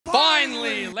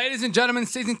Ladies and gentlemen,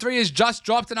 Season 3 has just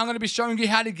dropped and I'm going to be showing you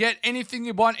how to get anything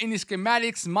you want in the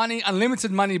schematics, money, unlimited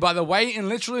money by the way, in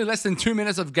literally less than 2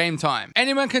 minutes of game time.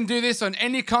 Anyone can do this on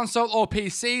any console or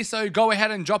PC, so go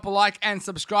ahead and drop a like and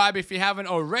subscribe if you haven't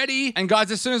already. And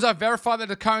guys, as soon as I verify that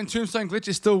the current Tombstone Glitch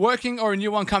is still working or a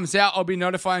new one comes out, I'll be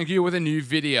notifying you with a new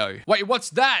video. Wait, what's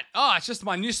that? Oh, it's just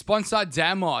my new sponsor,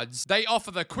 Joeyrahmz. They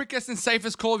offer the quickest and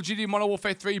safest Call of Duty Modern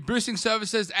Warfare 3 boosting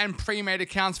services and pre-made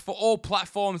accounts for all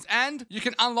platforms, and you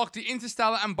can unlock the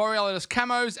Interstellar and Borealis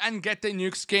camos and get their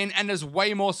nuke skin, and there's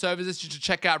way more services you should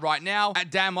check out right now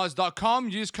at Joeyrahmz.com.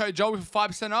 Use code Joey for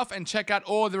 5% off and check out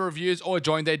all the reviews or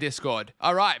join their Discord.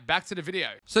 Alright, back to the video.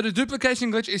 So the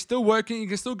duplication glitch is still working. You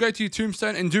can still go to your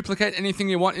Tombstone and duplicate anything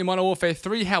you want in Modern Warfare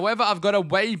 3. However, I've got a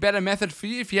way better method for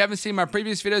you. If you haven't seen my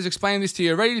previous videos explaining this to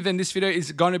you already, then this video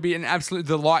is going to be an absolute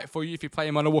delight for you if you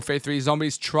play Modern Warfare 3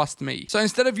 Zombies, trust me. So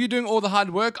instead of you doing all the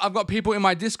hard work, I've got people in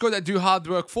my Discord that do hard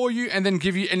work for you and then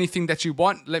give you anything that you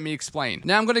want. Let me explain.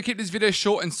 Now I'm going to keep this video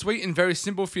short and sweet and very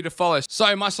simple for you to follow.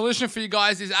 So my solution for you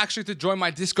guys is actually to join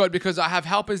my Discord, because I have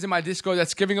helpers in my Discord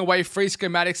that's giving away free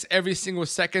schematics every single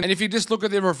second. And if you just look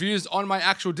at the reviews on my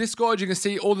actual Discord, you can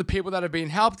see all the people that have been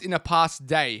helped in the past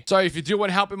day. So if you do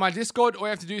want help in my Discord, all you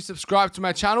have to do is subscribe to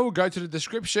my channel, go to the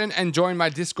description and join my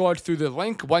Discord through the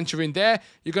link. Once you're in there,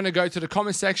 you're going to go to the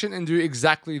comment section and do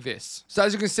exactly this. So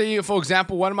as you can see, for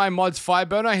example, one of my mods,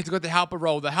 Fireburner, he's got the helper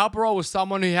role. The helper role is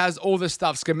someone who has all the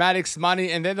stuff, schematics,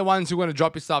 money, and they're the ones who want to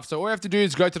drop your stuff. So all you have to do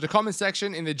is go to the comment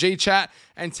section in the G chat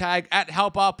and tag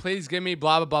 @helper, please give me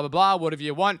blah, blah, blah, blah, blah, whatever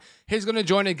you want. He's going to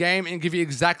join a game and give you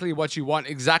exactly what you want,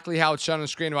 exactly how it's shown on the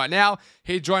screen right now.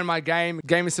 He joined my game,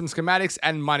 gave me some schematics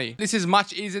and money. This is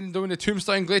much easier than doing the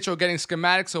Tombstone glitch or getting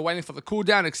schematics or waiting for the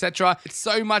cooldown, etc. It's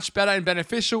so much better and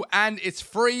beneficial, and it's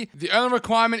free. The only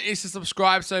requirement is to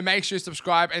subscribe, so make sure you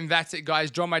subscribe, and that's it,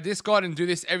 guys. Join my Discord and do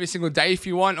this every single day if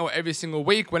you want, or every single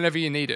week, whenever you need it.